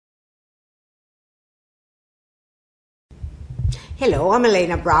Hello, I'm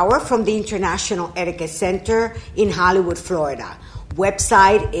Elena Brouwer from the International Etiquette Center in Hollywood, Florida.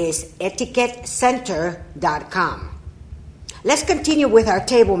 Website is etiquettecenter.com. Let's continue with our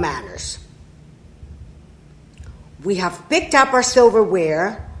table manners. We have picked up our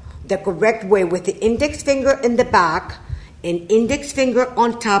silverware the correct way with the index finger in the back and index finger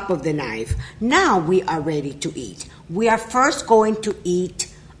on top of the knife. Now we are ready to eat. We are first going to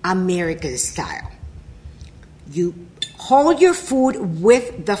eat American style. You hold your food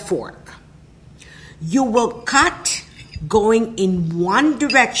with the fork. You will cut going in one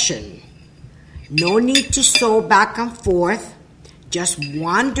direction. No need to sew back and forth, just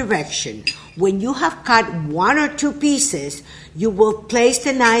one direction. When you have cut one or two pieces, you will place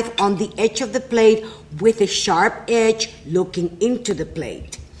the knife on the edge of the plate with a sharp edge looking into the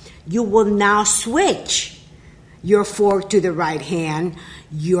plate. You will now switch your fork to the right hand.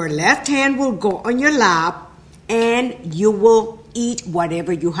 Your left hand will go on your lap, and you will eat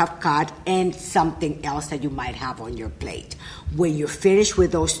whatever you have cut and something else that you might have on your plate. When you're finished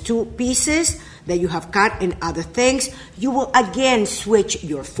with those two pieces that you have cut and other things, you will again switch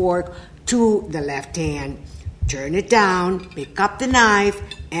your fork to the left hand, turn it down, pick up the knife,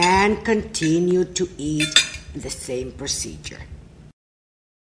 and continue to eat the same procedure.